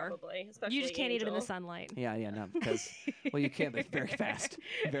think. Sure. Probably, especially You just can't eat it in the Angel. sunlight. Yeah, no, because well, you can, but very fast,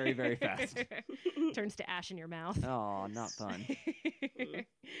 very, very fast. Turns to ash in your mouth. Oh, not fun.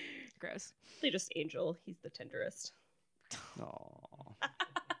 Gross. They just Angel. He's the tenderest. Oh,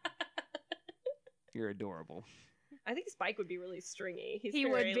 you're adorable. I think Spike would be really stringy. He's He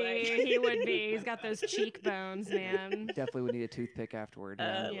very, would be. like- He would be. He's got those cheekbones, man. Definitely would need a toothpick afterward.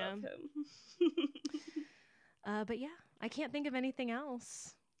 I Yeah. love him. But yeah, I can't think of anything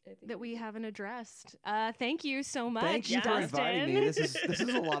else I think that we haven't addressed. Thank you so much, Thank you for Dustin. inviting me. This is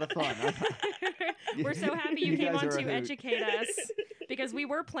a lot of fun. We're so happy you You came guys on are a to hoot. educate us because we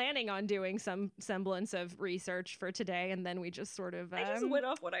were planning on doing some semblance of research for today, and then we just sort of I just went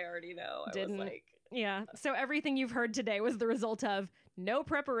off what I already know. I didn't- was like, yeah. So everything you've heard today was the result of no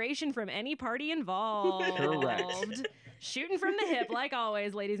preparation from any party involved. Correct. Shooting from the hip, like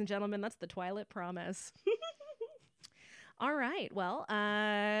always, ladies and gentlemen. That's the Twilight promise. All right. Well,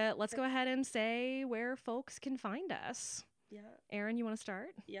 let's go ahead and say where folks can find us. yeah, Aaron, you want to start?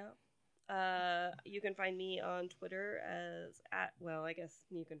 yeah. You can find me on Twitter as well, I guess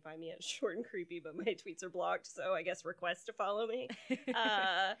you can find me at Short and Creepy, but my tweets are blocked, so I guess request to follow me.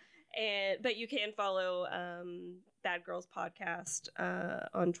 But you can follow Bad Girls Podcast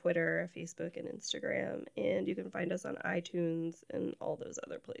on Twitter, Facebook, and Instagram, and you can find us on iTunes and all those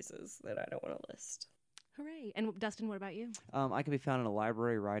other places that I don't want to list. Hooray. And Dustin, what about you? I can be found in a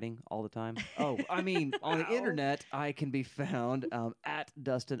library writing all the time. Oh, I mean, on the Wow. internet, I can be found at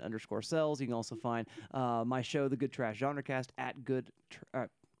Dustin_Sells. You can also find my show, The Good Trash Genrecast, at good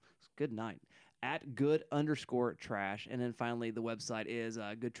night. At good_trash. And then finally, the website is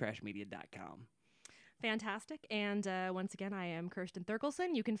goodtrashmedia.com. Fantastic. And once again, I am Kirsten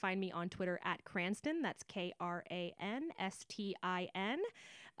Thurkelson. You can find me on Twitter at Cranston. That's KRANSTIN.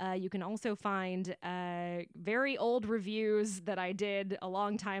 You can also find very old reviews that I did a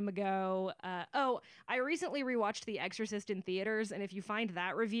long time ago. I recently rewatched The Exorcist in theaters, and if you find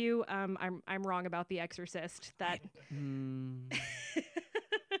that review, I'm wrong about The Exorcist. That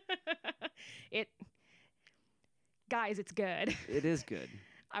guys, it's good. It is good.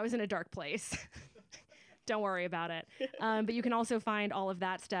 I was in a dark place. Don't worry about it. But you can also find all of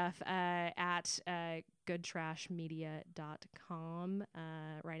that stuff at goodtrashmedia.com,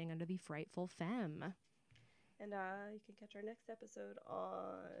 writing under the Frightful Femme. And you can catch our next episode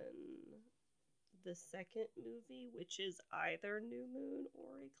on the second movie, which is either New Moon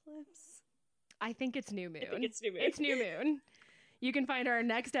or Eclipse. I think it's New Moon. I think it's New Moon. It's New Moon. You can find our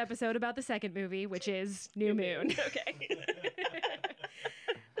next episode about the second movie, which is New Moon. Okay.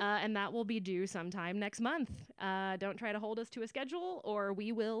 And that will be due sometime next month. Don't try to hold us to a schedule, or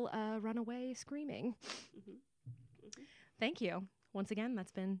we will run away screaming. Mm-hmm. Mm-hmm. Thank you. Once again,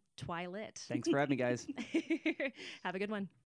 that's been Twilit. Thanks for having me, guys. Have a good one.